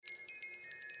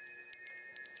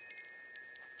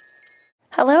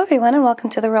Hello, everyone, and welcome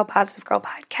to the Real Positive Girl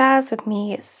podcast with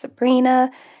me,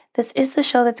 Sabrina. This is the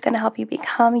show that's going to help you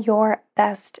become your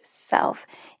best self.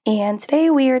 And today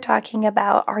we are talking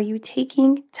about, are you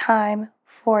taking time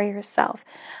for yourself?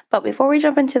 But before we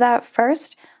jump into that,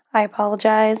 first, I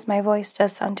apologize. My voice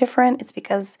does sound different. It's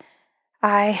because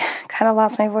I kind of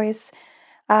lost my voice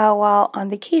while on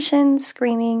vacation,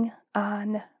 screaming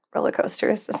on roller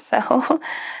coasters. So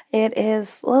it is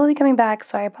slowly coming back.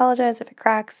 So I apologize if it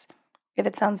cracks, if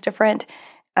it sounds different,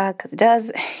 because it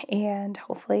does, and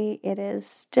hopefully it is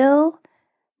still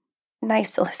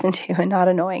nice to listen to and not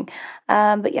annoying.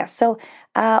 But yeah, so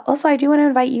also I do want to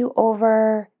invite you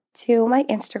over to my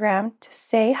Instagram to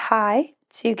say hi,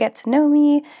 to get to know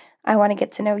me. I want to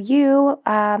get to know you.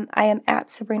 I am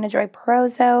at Sabrina Joy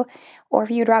Perozzo, or if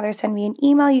you'd rather send me an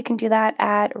email, you can do that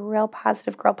at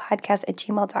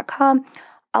realpositivegirlpodcast@gmail.com.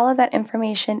 All of that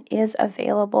information is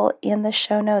available in the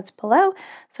show notes below.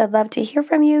 So I'd love to hear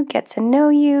from you, get to know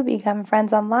you, become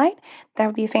friends online. That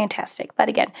would be fantastic. But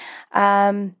again,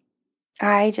 I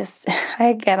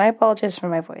apologize for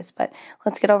my voice, but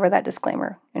let's get over that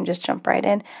disclaimer and just jump right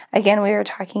in. Again, we are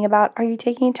talking about, are you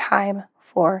taking time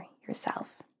for yourself?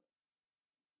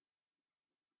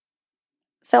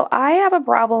 So I have a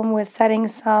problem with setting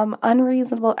some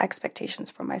unreasonable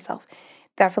expectations for myself.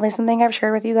 Definitely something I've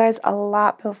shared with you guys a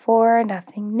lot before,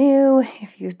 nothing new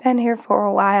if you've been here for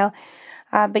a while.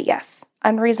 But yes,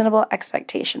 unreasonable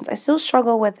expectations. I still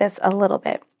struggle with this a little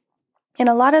bit. And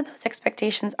a lot of those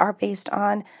expectations are based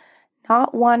on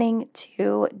not wanting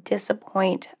to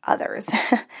disappoint others.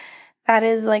 That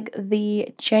is like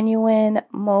the genuine,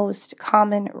 most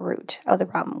common root of the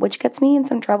problem, which gets me in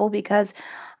some trouble because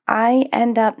I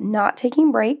end up not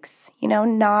taking breaks,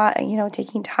 not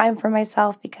taking time for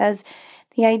myself, because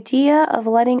the idea of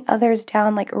letting others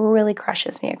down really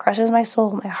crushes me. It crushes my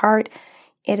soul, my heart.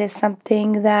 It is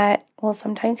something that will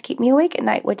sometimes keep me awake at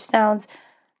night, which sounds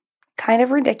kind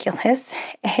of ridiculous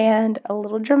and a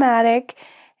little dramatic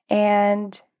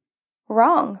and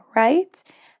wrong, right?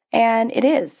 And it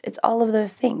is. It's all of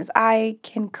those things. I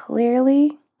can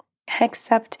clearly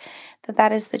accept that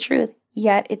that is the truth,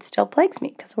 yet it still plagues me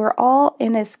because we're all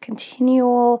in this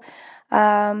continual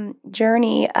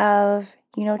journey of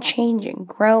changing,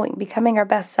 growing, becoming our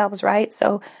best selves, right?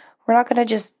 So we're not going to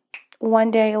just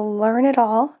one day learn it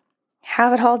all,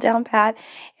 have it all down pat,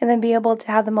 and then be able to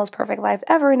have the most perfect life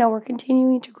ever. No, we're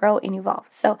continuing to grow and evolve.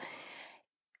 So,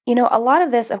 a lot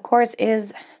of this, of course,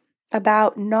 is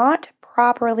about not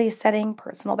properly setting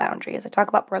personal boundaries. I talk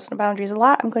about personal boundaries a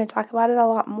lot. I'm going to talk about it a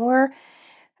lot more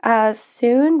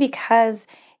soon because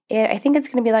I think it's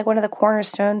going to be like one of the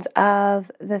cornerstones of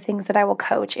the things that I will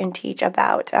coach and teach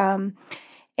about.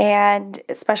 And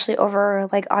especially over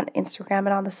on Instagram and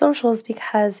on the socials,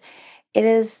 because it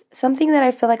is something that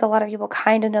I feel like a lot of people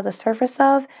kind of know the surface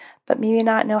of, but maybe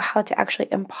not know how to actually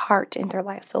impart in their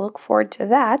life. So look forward to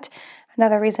that.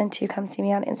 Another reason to come see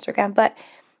me on Instagram. But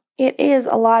it is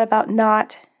a lot about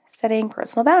not setting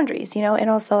personal boundaries, and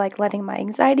also letting my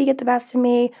anxiety get the best of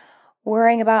me,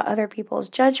 worrying about other people's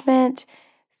judgment,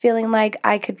 feeling like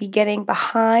I could be getting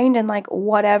behind in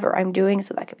whatever I'm doing.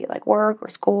 So that could be work or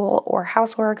school or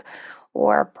housework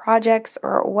or projects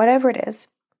or whatever it is.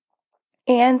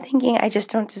 And thinking I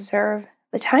just don't deserve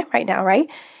the time right now, right?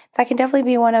 That can definitely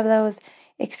be one of those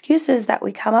excuses that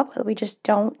we come up with. We just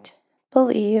don't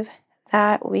believe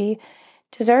that we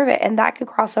deserve it. And that could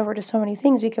cross over to so many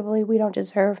things. We could believe we don't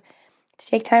deserve to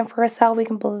take time for ourselves.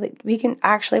 We can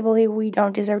actually believe we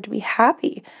don't deserve to be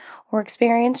happy or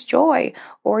experience joy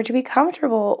or to be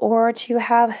comfortable or to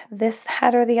have this,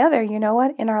 that, or the other, in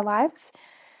our lives.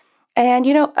 And,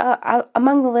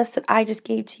 among the list that I just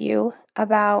gave to you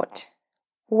about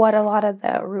what a lot of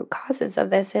the root causes of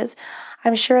this is,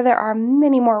 I'm sure there are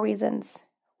many more reasons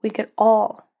we could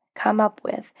all come up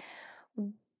with.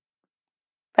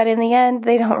 But in the end,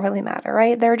 they don't really matter,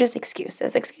 right? They're just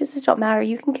excuses. Excuses don't matter.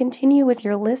 You can continue with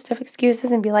your list of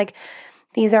excuses and be like,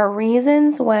 these are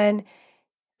reasons, when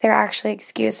they're actually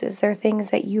excuses. They're things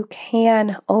that you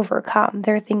can overcome.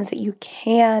 They're things that you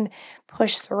can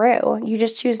push through. You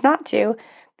just choose not to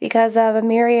because of a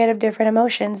myriad of different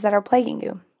emotions that are plaguing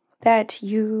you, that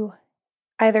you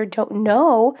either don't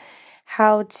know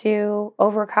how to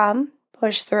overcome,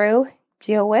 push through,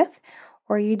 deal with,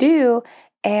 or you do,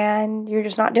 and you're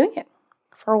just not doing it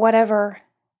for whatever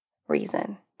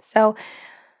reason. So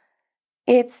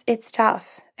it's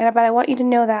tough. But I want you to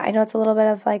know that. I know it's a little bit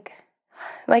of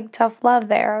tough love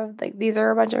there. These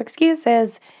are a bunch of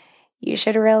excuses. You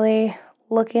should really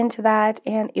look into that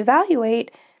and evaluate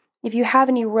if you have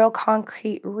any real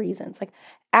concrete reasons,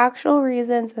 actual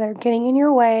reasons that are getting in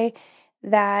your way,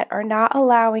 that are not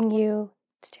allowing you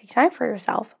to take time for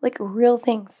yourself, like real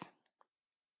things.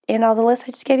 And all the lists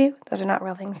I just gave you, those are not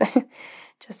real things,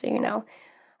 just so you know.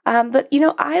 But,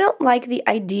 I don't like the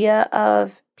idea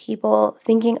of people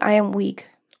thinking I am weak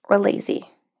or lazy.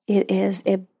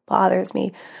 It bothers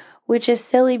me, which is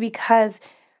silly because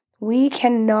we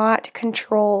cannot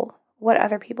control what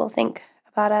other people think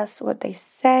about us, what they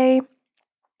say,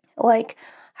 like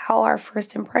how our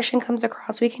first impression comes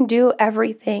across. We can do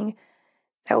everything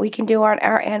that we can do on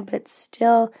our end, but it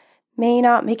still may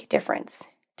not make a difference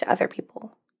to other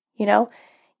people,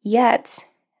 Yet,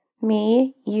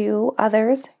 me, you,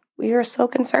 others, we are so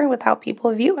concerned with how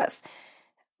people view us.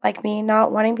 Like me,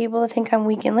 not wanting people to think I'm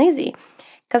weak and lazy.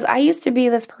 Because I used to be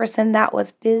this person that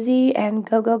was busy and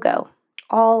go, go, go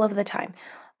all of the time.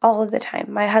 All of the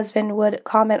time. My husband would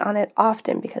comment on it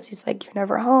often because he's like, you're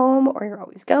never home, or you're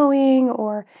always going,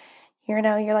 or, you're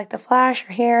like the Flash,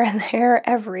 you're here and there,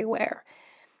 everywhere.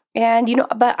 And,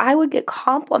 but I would get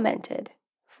complimented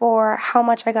for how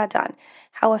much I got done,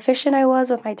 how efficient I was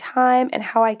with my time, and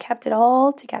how I kept it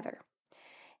all together.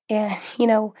 And,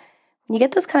 when you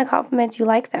get those kind of compliments, you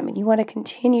like them and you want to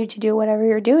continue to do whatever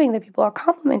you're doing that people are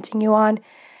complimenting you on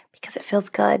because it feels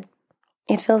good.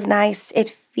 It feels nice. It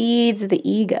feeds the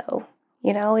ego.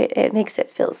 It makes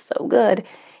it feel so good.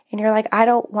 And you're like, I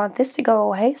don't want this to go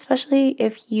away, especially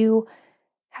if you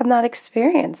have not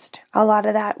experienced a lot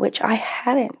of that, which I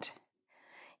hadn't.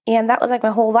 And that was like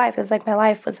my whole life. It was like my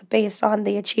life was based on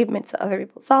the achievements that other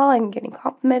people saw and getting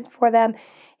complimented for them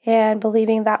and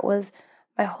believing that was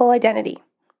my whole identity,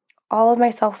 all of my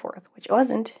self-worth, which it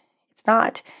wasn't. It's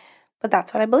not. But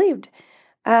that's what I believed.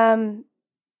 But,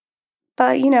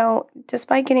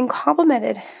 despite getting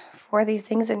complimented for these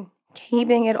things and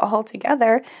keeping it all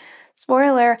together,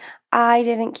 spoiler, I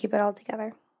didn't keep it all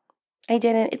together. I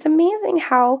didn't. It's amazing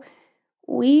how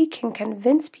we can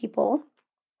convince people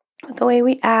with the way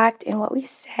we act and what we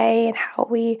say and how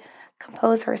we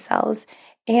compose ourselves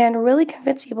and really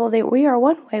convince people that we are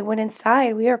one way when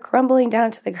inside we are crumbling down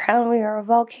to the ground. We are a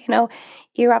volcano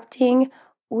erupting.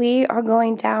 We are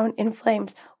going down in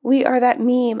flames. We are that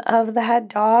meme of the head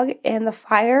dog and the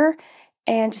fire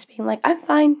and just being like, I'm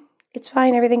fine. It's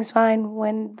fine. Everything's fine,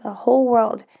 when the whole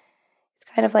world is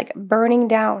kind of like burning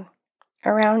down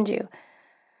around you.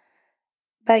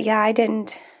 But yeah, I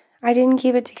didn't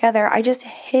keep it together. I just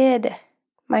hid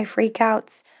my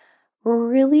freakouts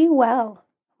really well,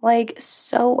 like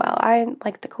so well. I'm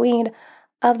like the queen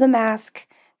of the mask,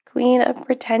 queen of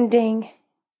pretending,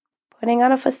 putting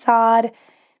on a facade,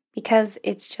 because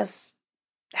it's just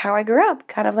how I grew up,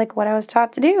 kind of like what I was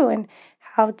taught to do and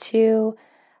how to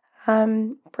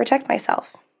protect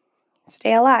myself,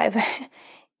 stay alive,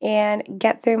 and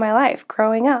get through my life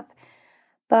growing up.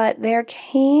 But there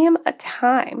came a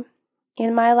time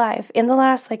in my life, in the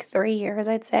last 3 years,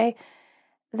 I'd say,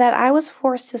 that I was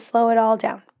forced to slow it all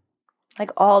down,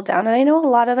 all down. And I know a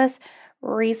lot of us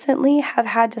recently have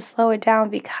had to slow it down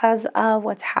because of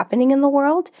what's happening in the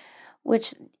world,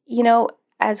 which,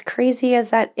 as crazy as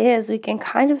that is, we can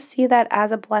kind of see that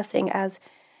as a blessing, as,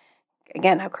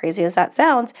 again, how crazy as that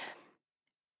sounds,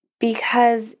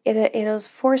 because it has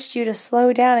forced you to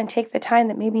slow down and take the time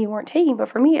that maybe you weren't taking. But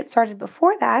for me, it started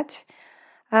before that.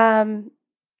 I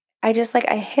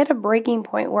hit a breaking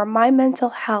point where my mental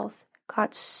health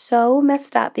got so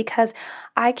messed up because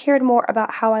I cared more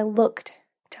about how I looked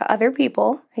to other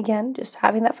people. Again, just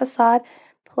having that facade,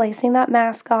 placing that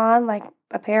mask on, like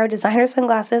a pair of designer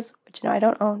sunglasses, which I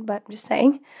don't own, but I'm just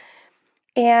saying,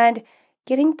 and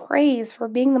getting praise for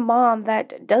being the mom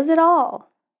that does it all.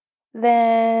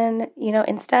 Then,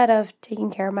 instead of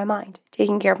taking care of my mind,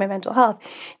 taking care of my mental health,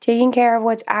 taking care of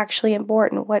what's actually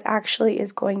important, what actually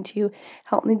is going to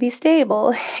help me be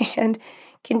stable and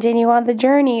continue on the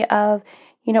journey of,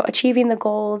 achieving the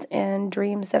goals and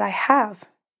dreams that I have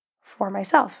for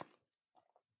myself.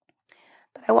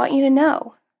 But I want you to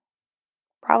know,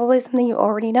 probably something you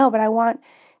already know, but I want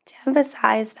to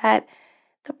emphasize that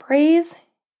the praise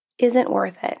isn't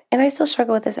worth it. And I still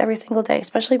struggle with this every single day,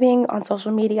 especially being on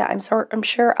social media. I'm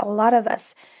sure a lot of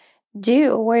us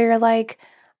do, where you're like,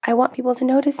 I want people to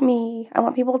notice me. I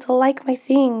want people to like my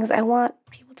things. I want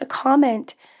people to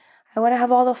comment. I want to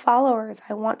have all the followers.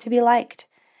 I want to be liked.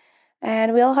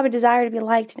 And we all have a desire to be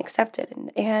liked and accepted.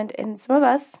 And some of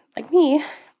us, like me,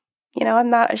 I'm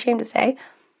not ashamed to say,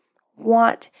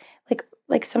 want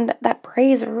that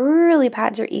praise really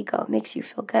pads your ego, makes you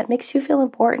feel good, makes you feel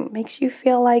important, makes you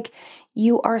feel like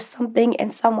you are something in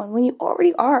someone when you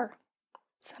already are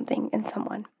something in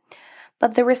someone.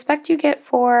 But the respect you get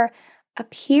for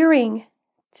appearing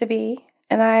to be,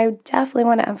 and I definitely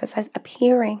want to emphasize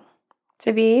appearing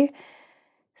to be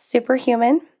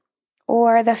superhuman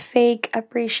or the fake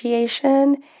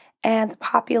appreciation and the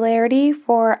popularity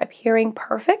for appearing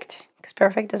perfect, because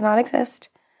perfect does not exist.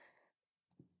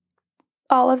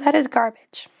 All of that is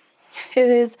garbage. It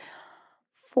is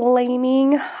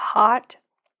flaming hot,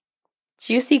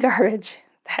 juicy garbage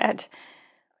that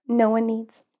no one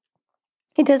needs.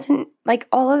 It doesn't,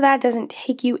 all of that doesn't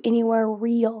take you anywhere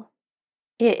real.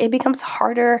 It becomes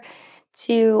harder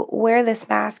to wear this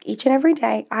mask each and every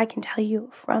day. I can tell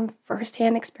you from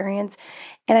firsthand experience,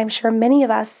 and I'm sure many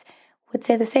of us would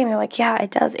say the same. They're like, yeah,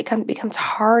 it does. It becomes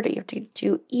harder. You have to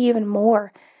do even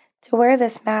more to wear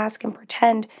this mask and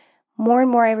pretend more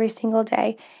and more every single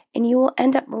day, and you will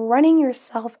end up running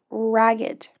yourself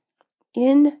ragged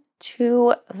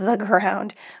into the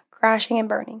ground, crashing and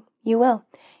burning. You will.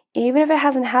 Even if it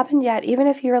hasn't happened yet, even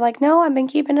if you're like, no, I've been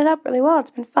keeping it up really well,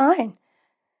 it's been fine.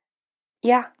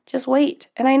 Yeah, just wait.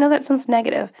 And I know that sounds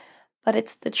negative, but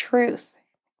it's the truth.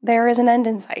 There is an end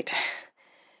in sight.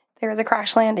 There is a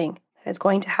crash landing that is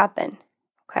going to happen,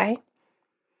 okay?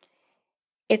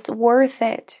 It's worth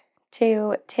it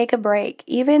to take a break,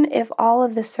 even if all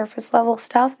of the surface level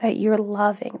stuff that you're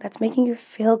loving, that's making you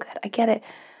feel good, I get it.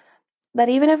 But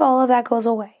even if all of that goes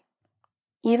away,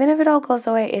 even if it all goes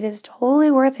away, it is totally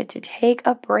worth it to take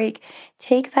a break.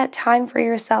 Take that time for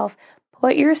yourself.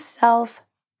 Put yourself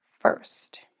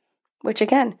first. Which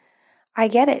again, I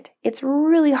get it. It's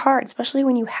really hard, especially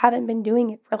when you haven't been doing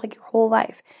it for your whole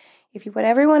life. If you put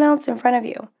everyone else in front of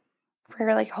you for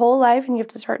your whole life and you have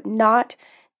to start not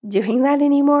doing that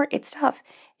anymore, it's tough.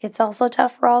 It's also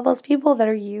tough for all those people that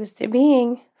are used to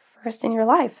being first in your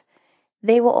life.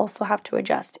 They will also have to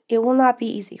adjust. It will not be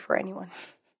easy for anyone.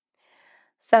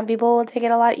 Some people will take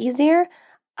it a lot easier.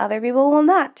 Other people will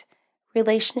not.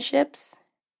 Relationships,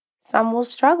 some will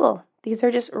struggle. These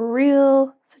are just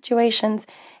real situations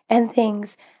and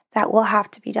things that will have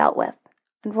to be dealt with,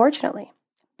 unfortunately.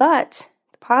 But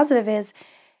the positive is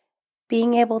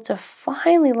being able to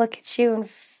finally look at you and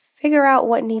figure out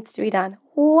what needs to be done,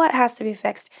 what has to be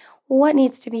fixed, what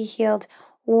needs to be healed,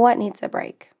 what needs a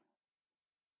break.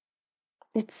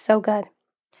 It's so good.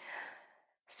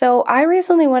 So I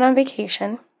recently went on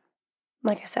vacation,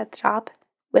 like I said at the top,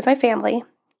 with my family,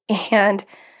 and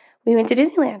we went to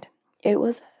Disneyland. It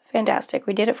was fantastic.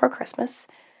 We did it for Christmas,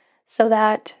 so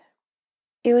that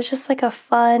it was just a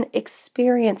fun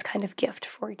experience kind of gift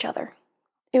for each other.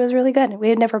 It was really good. We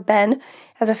had never been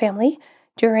as a family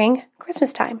during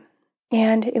Christmas time,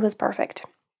 and it was perfect.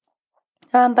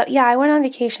 But yeah, I went on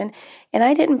vacation, and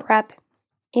I didn't prep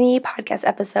any podcast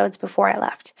episodes before I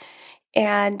left.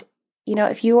 And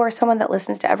if you are someone that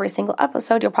listens to every single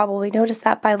episode, you'll probably notice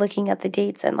that by looking at the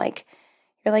dates and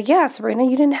you're like, yeah, Sabrina,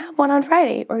 you didn't have one on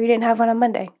Friday or you didn't have one on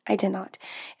Monday. I did not.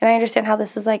 And I understand how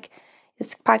this is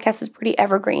this podcast is pretty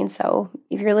evergreen. So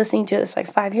if you're listening to this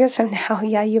 5 years from now,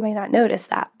 yeah, you may not notice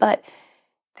that, but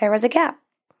there was a gap.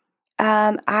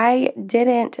 I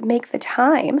didn't make the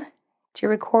time to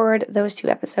record those 2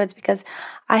 episodes because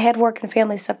I had work and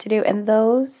family stuff to do, and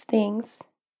those things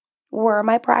were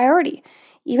my priority.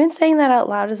 Even saying that out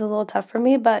loud is a little tough for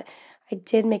me, but I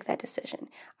did make that decision.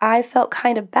 I felt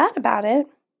kind of bad about it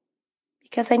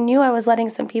because I knew I was letting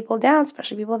some people down,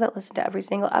 especially people that listen to every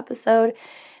single episode,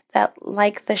 that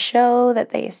like the show, that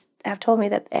they have told me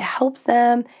that it helps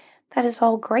them. That is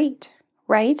all great,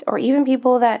 right? Or even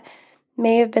people that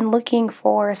may have been looking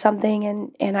for something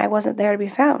and I wasn't there to be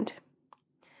found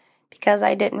because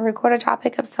I didn't record a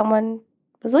topic of someone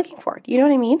was looking for it. You know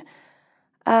what I mean?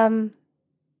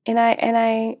 And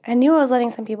I knew I was letting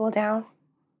some people down.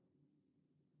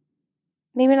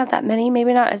 Maybe not that many,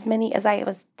 maybe not as many as I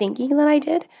was thinking that I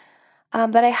did.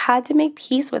 But I had to make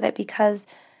peace with it because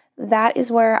that is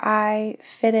where I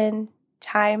fit in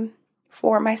time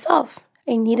for myself.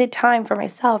 I needed time for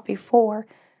myself before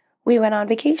we went on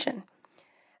vacation.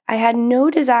 I had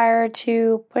no desire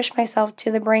to push myself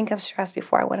to the brink of stress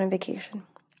before I went on vacation.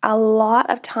 A lot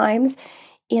of times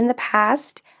in the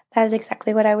past, that is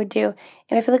exactly what I would do.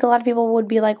 And I feel like a lot of people would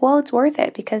be like, well, it's worth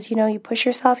it because, you push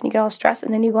yourself and you get all stressed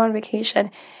and then you go on vacation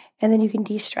and then you can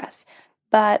de-stress.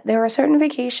 But there are certain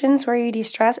vacations where you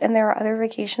de-stress and there are other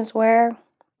vacations where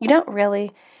you don't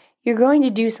really. You're going to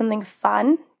do something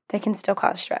fun that can still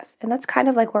cause stress. And that's kind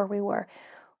of where we were.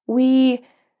 We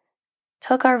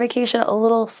took our vacation a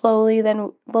little slower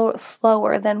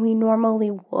than we normally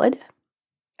would,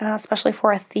 especially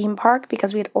for a theme park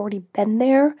because we had already been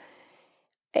there.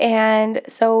 And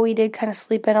so we did kind of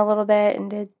sleep in a little bit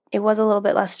and it was a little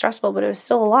bit less stressful, but it was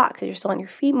still a lot because you're still on your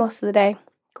feet most of the day,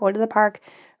 going to the park,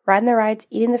 riding the rides,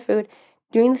 eating the food,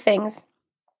 doing the things.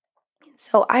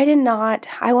 So I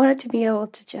wanted to be able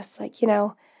to just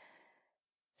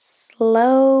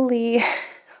slowly,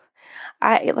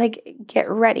 I get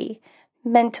ready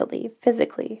mentally,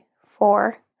 physically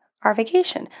for our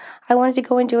vacation. I wanted to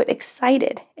go into it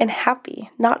excited and happy,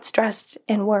 not stressed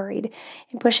and worried.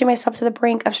 And pushing myself to the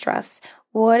brink of stress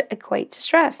would equate to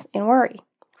stress and worry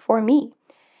for me.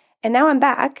 And now I'm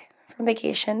back from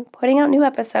vacation, putting out new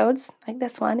episodes like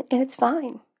this one, and it's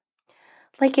fine.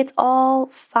 It's all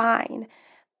fine.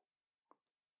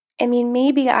 I mean,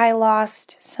 maybe I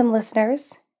lost some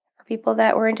listeners or people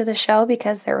that were into the show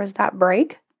because there was that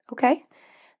break. Okay,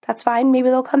 that's fine. Maybe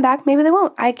they'll come back. Maybe they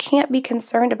won't. I can't be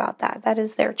concerned about that. That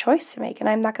is their choice to make, and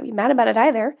I'm not going to be mad about it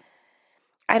either.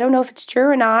 I don't know if it's true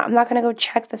or not. I'm not going to go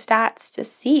check the stats to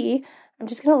see. I'm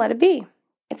just going to let it be.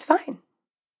 It's fine.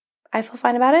 I feel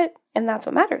fine about it, and that's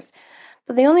what matters.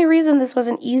 But the only reason this was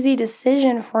an easy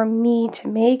decision for me to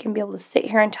make and be able to sit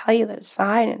here and tell you that it's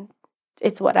fine and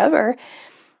it's whatever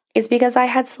is because I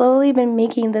had slowly been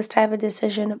making this type of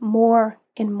decision more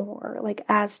and more,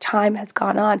 as time has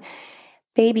gone on.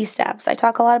 Baby steps. I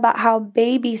talk a lot about how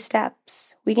baby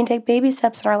steps, we can take baby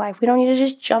steps in our life. We don't need to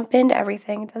just jump into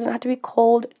everything. It doesn't have to be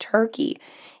cold turkey.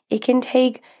 It can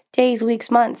take days, weeks,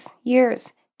 months,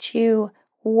 years to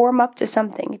warm up to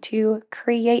something, to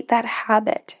create that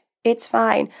habit. It's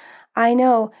fine. I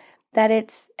know that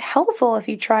it's helpful if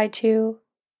you try to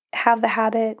have the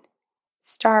habit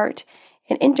start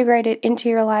and integrate it into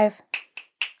your life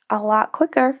a lot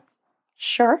quicker.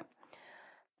 Sure.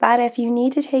 But if you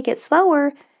need to take it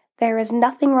slower, there is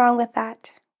nothing wrong with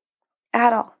that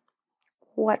at all,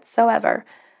 whatsoever.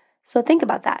 So think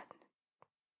about that.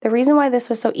 The reason why this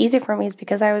was so easy for me is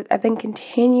because I've been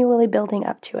continually building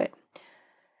up to it.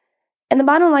 And the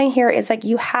bottom line here is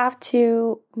you have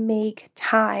to make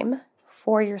time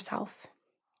for yourself.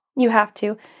 You have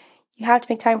to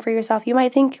make time for yourself. You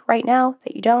might think right now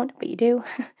that you don't, but you do.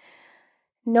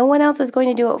 No one else is going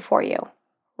to do it for you,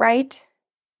 right?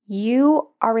 You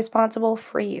are responsible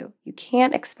for you. You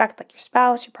can't expect your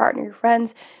spouse, your partner, your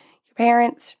friends, your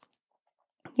parents,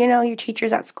 your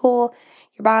teachers at school,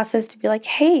 your bosses to be like,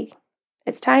 hey,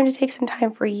 it's time to take some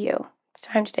time for you. It's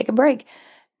time to take a break.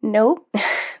 Nope.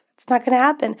 It's not going to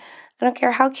happen. I don't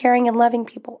care how caring and loving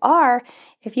people are.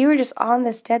 If you were just on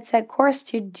this dead set course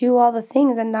to do all the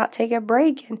things and not take a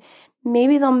break, and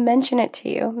maybe they'll mention it to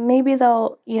you. Maybe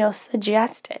they'll,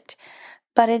 suggest it.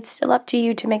 But it's still up to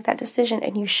you to make that decision,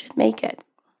 and you should make it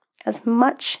as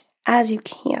much as you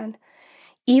can.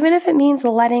 Even if it means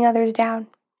letting others down.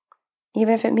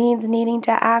 Even if it means needing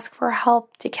to ask for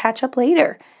help to catch up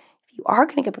later. If you are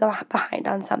going to get behind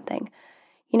on something.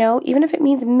 Even if it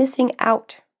means missing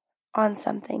out on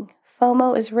something.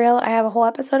 FOMO is real. I have a whole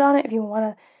episode on it. If you want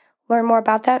to learn more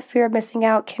about that, fear of missing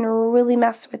out can really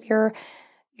mess with your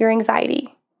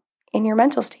anxiety and your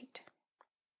mental state.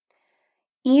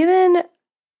 Even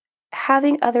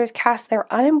having others cast their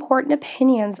unimportant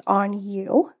opinions on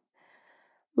you,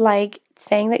 like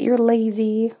saying that you're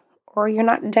lazy or you're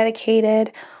not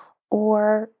dedicated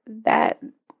or that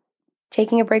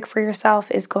taking a break for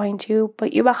yourself is going to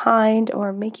put you behind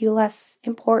or make you less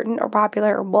important or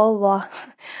popular or blah, blah, blah,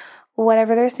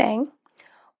 whatever they're saying,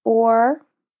 or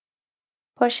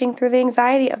pushing through the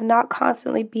anxiety of not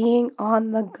constantly being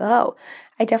on the go.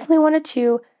 I definitely wanted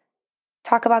to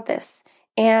talk about this,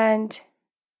 and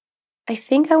I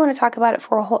think I want to talk about it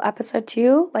for a whole episode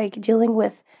too, dealing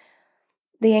with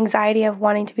the anxiety of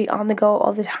wanting to be on the go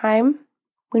all the time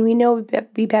when we know it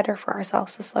would be better for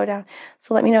ourselves to slow down.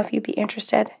 So let me know if you'd be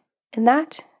interested in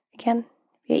that, again,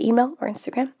 via email or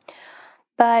Instagram.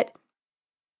 But,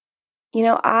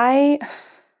 I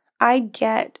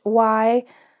get why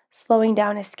slowing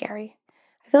down is scary.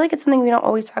 I feel like it's something we don't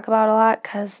always talk about a lot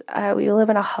because we live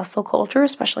in a hustle culture,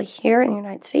 especially here in the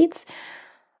United States.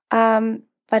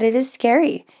 But it is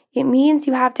scary. It means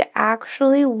you have to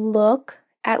actually look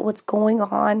at what's going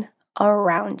on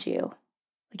around you.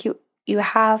 You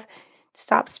have to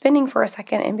stop spinning for a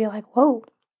second and be like, whoa,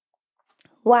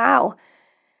 wow.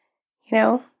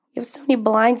 You have so many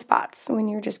blind spots when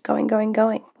you're just going.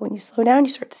 But when you slow down,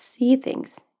 you start to see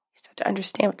things. You start to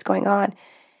understand what's going on.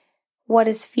 What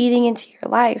is feeding into your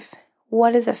life?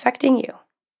 What is affecting you,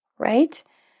 right?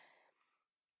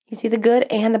 You see the good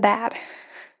and the bad.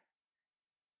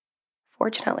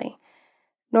 Fortunately.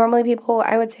 Normally people,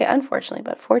 I would say unfortunately,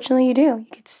 but fortunately you do. You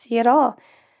get to see it all.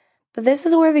 But this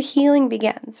is where the healing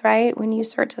begins, right? When you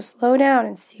start to slow down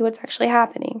and see what's actually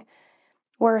happening,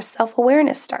 where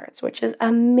self-awareness starts, which is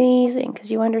amazing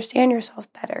because you understand yourself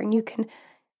better and you can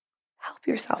help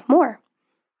yourself more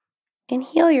and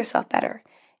heal yourself better.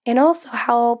 And also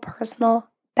how personal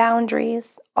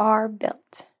boundaries are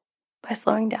built by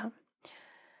slowing down.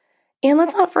 And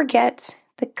let's not forget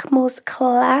the most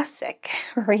classic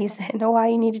reason why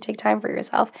you need to take time for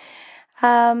yourself.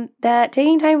 that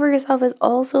taking time for yourself is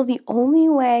also the only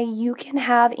way you can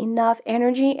have enough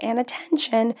energy and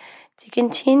attention to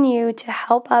continue to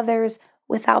help others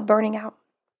without burning out.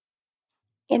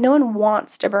 And no one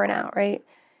wants to burn out, right?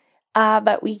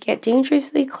 But we get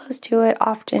dangerously close to it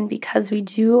often because we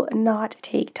do not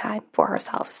take time for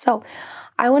ourselves. So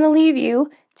I want to leave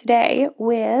you today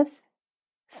with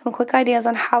some quick ideas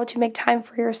on how to make time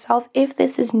for yourself if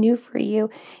this is new for you,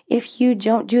 if you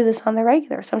don't do this on the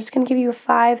regular. So I'm just going to give you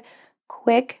 5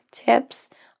 quick tips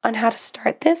on how to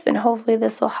start this, and hopefully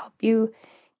this will help you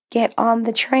get on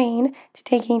the train to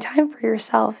taking time for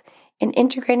yourself and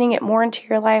integrating it more into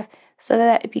your life so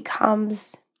that it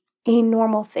becomes a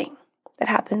normal thing that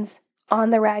happens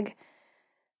on the reg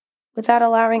without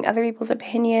allowing other people's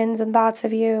opinions and thoughts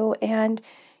of you and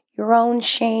your own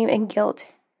shame and guilt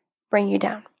bring you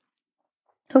down.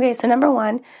 Okay, so number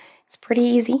 1, it's pretty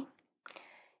easy.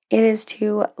 It is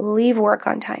to leave work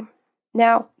on time.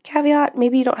 Now, caveat,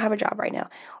 maybe you don't have a job right now,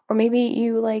 or maybe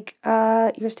you you're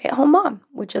a stay-at-home mom,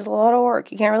 which is a lot of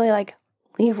work. You can't really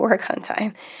leave work on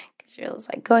time because you're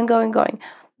just going.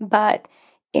 But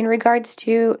in regards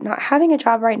to not having a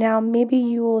job right now, maybe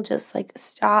you will just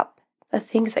stop the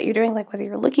things that you're doing, whether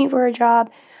you're looking for a job,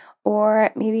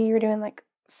 or maybe you're doing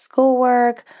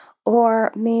schoolwork,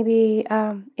 or maybe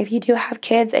if you do have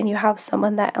kids and you have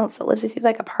someone else that lives with you,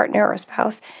 like a partner or a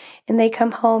spouse, and they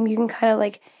come home, you can kind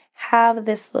of have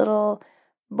this little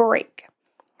break.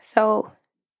 So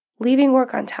leaving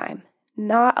work on time,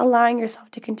 not allowing yourself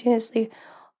to continuously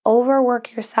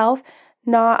overwork yourself,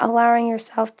 not allowing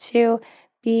yourself to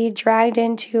be dragged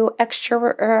into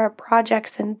extra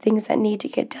projects and things that need to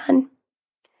get done.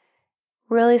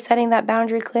 Really setting that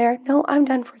boundary clear. No, I'm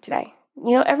done for today.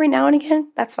 Every now and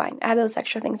again, that's fine. Add those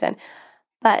extra things in.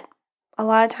 But a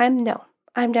lot of time, no,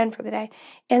 I'm done for the day.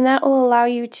 And that will allow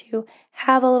you to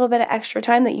have a little bit of extra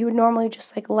time that you would normally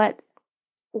just let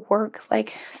work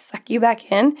suck you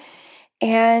back in.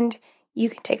 And you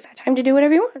can take that time to do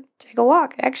whatever you want. Take a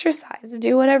walk, exercise,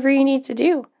 do whatever you need to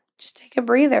do. Just take a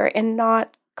breather and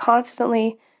not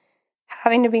constantly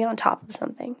having to be on top of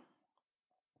something.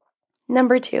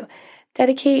 Number 2,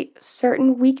 dedicate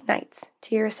certain weeknights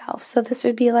to yourself. So this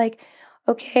would be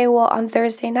okay, well, on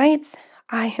Thursday nights,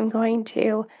 I am going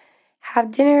to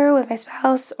have dinner with my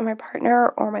spouse or my partner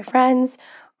or my friends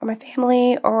or my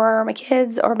family or my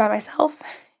kids or by myself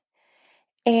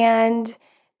and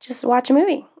just watch a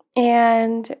movie.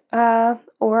 And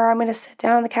or I'm going to sit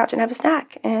down on the couch and have a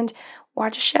snack and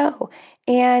watch a show.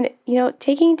 And,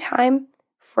 taking time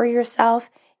for yourself,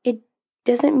 it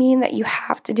doesn't mean that you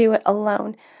have to do it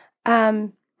alone.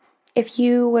 If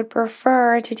you would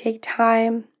prefer to take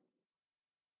time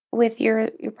with your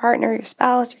partner, your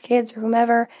spouse, your kids, or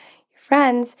whomever, your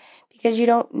friends, because you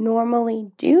don't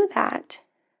normally do that,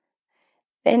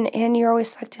 and you're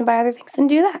always sucked in by other things, then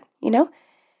do that,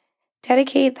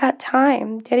 Dedicate that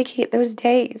time, dedicate those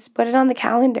days, put it on the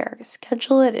calendar,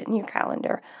 schedule it in your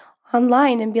calendar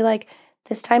online and be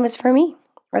this time is for me,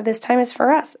 or this time is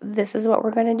for us. This is what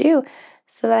we're going to do,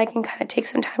 so that I can kind of take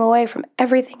some time away from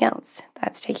everything else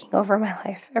that's taking over my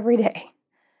life every day.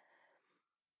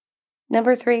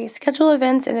 Number 3, schedule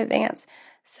events in advance.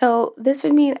 So this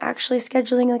would mean actually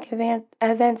scheduling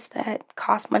events that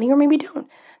cost money or maybe don't,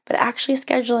 but actually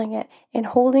scheduling it and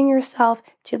holding yourself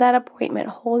to that appointment,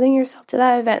 holding yourself to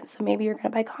that event. So maybe you're going to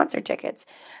buy concert tickets.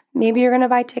 Maybe you're going to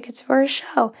buy tickets for a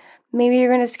show. Maybe you're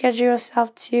going to schedule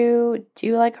yourself to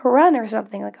do a run or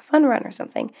something, a fun run or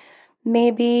something.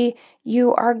 Maybe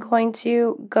you are going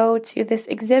to go to this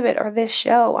exhibit or this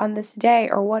show on this day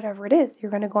or whatever it is.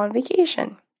 You're going to go on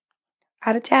vacation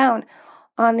out of town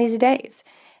on these days.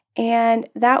 And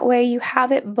that way you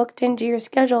have it booked into your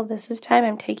schedule. This is time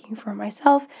I'm taking for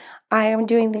myself. I am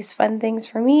doing these fun things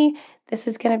for me. This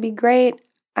is going to be great.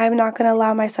 I'm not going to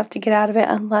allow myself to get out of it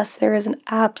unless there is an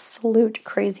absolute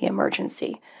crazy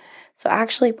emergency. So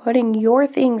actually putting your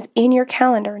things in your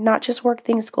calendar, not just work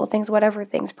things, school things, whatever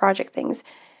things, project things,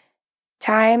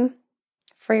 time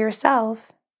for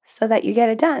yourself so that you get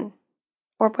it done.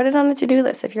 Or put it on a to-do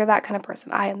list if you're that kind of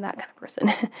person. I am that kind of person.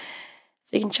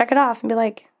 So you can check it off and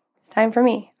be it's time for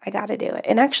me. I got to do it.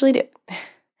 And actually do it.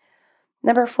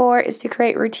 Number 4 is to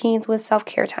create routines with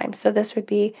self-care time. So this would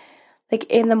be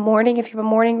in the morning, if you have a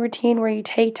morning routine where you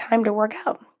take time to work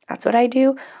out. That's what I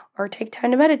do. Or take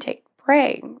time to meditate,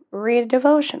 pray, read a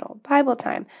devotional, Bible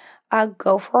time,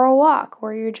 go for a walk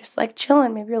where you're just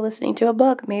chilling. Maybe you're listening to a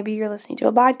book. Maybe you're listening to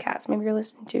a podcast. Maybe you're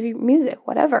listening to music,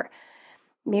 whatever.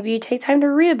 Maybe you take time to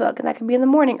read a book, and that could be in the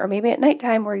morning, or maybe at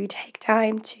nighttime where you take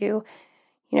time to,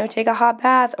 take a hot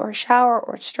bath or shower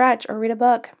or stretch or read a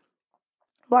book,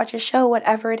 watch a show,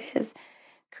 whatever it is.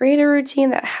 create a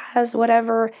routine that has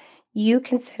whatever you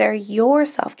consider your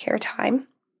self-care time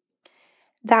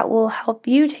that will help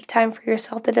you take time for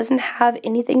yourself, that doesn't have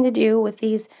anything to do with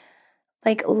these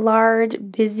like large,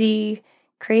 busy,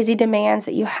 crazy demands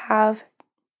that you have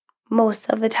most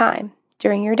of the time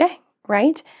during your day,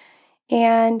 right?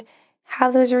 And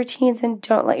have those routines, and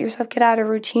don't let yourself get out of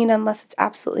routine unless it's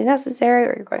absolutely necessary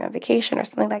or you're going on vacation or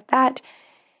something like that.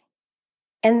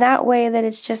 And that way that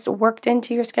it's just worked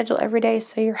into your schedule every day,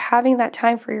 so you're having that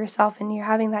time for yourself and you're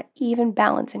having that even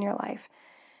balance in your life.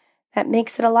 That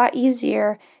makes it a lot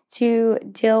easier to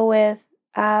deal with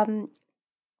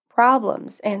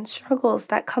problems and struggles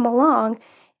that come along,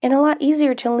 and a lot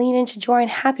easier to lean into joy and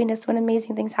happiness when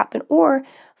amazing things happen, or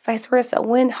vice versa.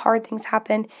 When hard things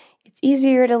happen, it's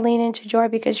easier to lean into joy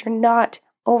because you're not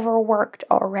overworked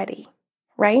already,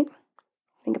 right?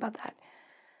 Think about that.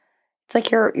 It's like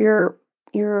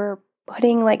you're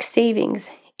putting like savings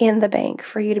in the bank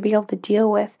for you to be able to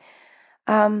deal with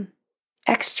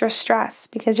extra stress,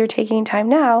 because you're taking time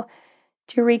now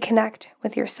to reconnect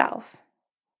with yourself.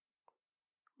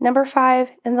 Number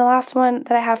 5, and the last one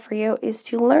that I have for you, is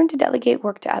to learn to delegate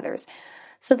work to others.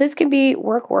 So this could be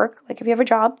work, like if you have a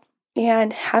job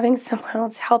and having someone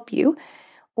else help you,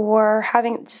 or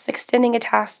having just extending a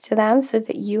task to them so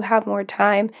that you have more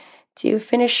time to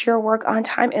finish your work on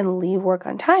time and leave work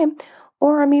on time.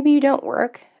 Or maybe you don't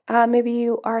work. Maybe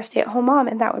you are a stay-at-home mom,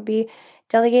 and that would be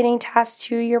delegating tasks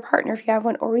to your partner if you have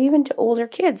one, or even to older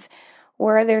kids,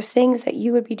 where there's things that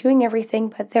you would be doing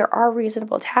everything, but there are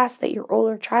reasonable tasks that your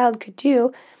older child could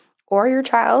do, or your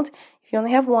child, if you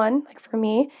only have one, like for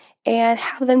me, and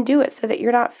have them do it so that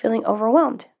you're not feeling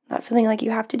overwhelmed, not feeling like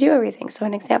you have to do everything. So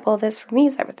an example of this for me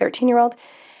is I have a 13-year-old,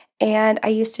 and I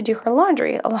used to do her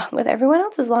laundry along with everyone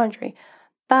else's laundry.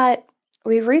 But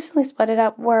we've recently split it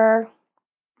up where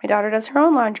my daughter does her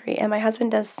own laundry and my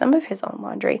husband does some of his own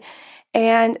laundry.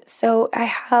 And so I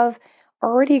have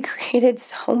already created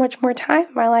so much more time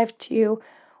in my life to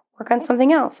work on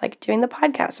something else, like doing the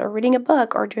podcast or reading a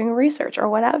book or doing research or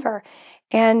whatever,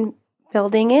 and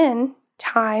building in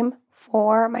time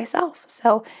for myself.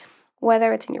 So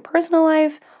whether it's in your personal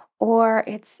life or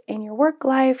it's in your work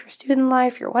life, your student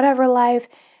life, your whatever life,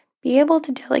 be able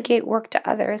to delegate work to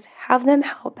others, have them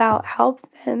help out,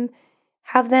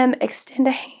 have them extend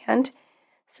a hand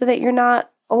so that you're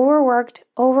not overworked,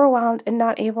 overwhelmed, and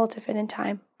not able to fit in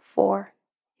time for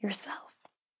yourself.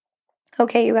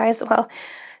 Okay, you guys, well,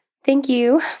 thank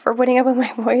you for putting up with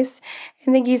my voice,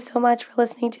 and thank you so much for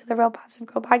listening to the Real Positive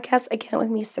Girl podcast, again with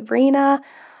me, Sabrina.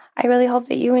 I really hope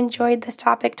that you enjoyed this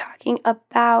topic, talking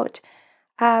about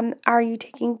are you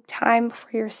taking time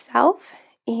for yourself?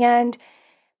 And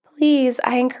please,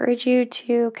 I encourage you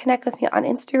to connect with me on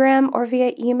Instagram or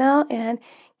via email and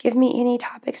give me any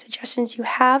topic suggestions you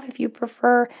have. If you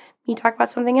prefer me talk about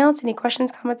something else, any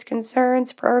questions, comments,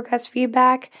 concerns, progress,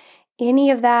 feedback, any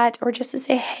of that, or just to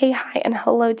say hey, hi, and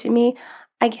hello to me.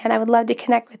 Again, I would love to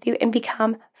connect with you and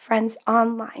become friends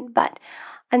online. But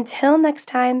until next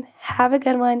time, have a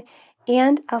good one,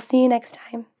 and I'll see you next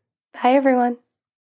time. Bye, everyone.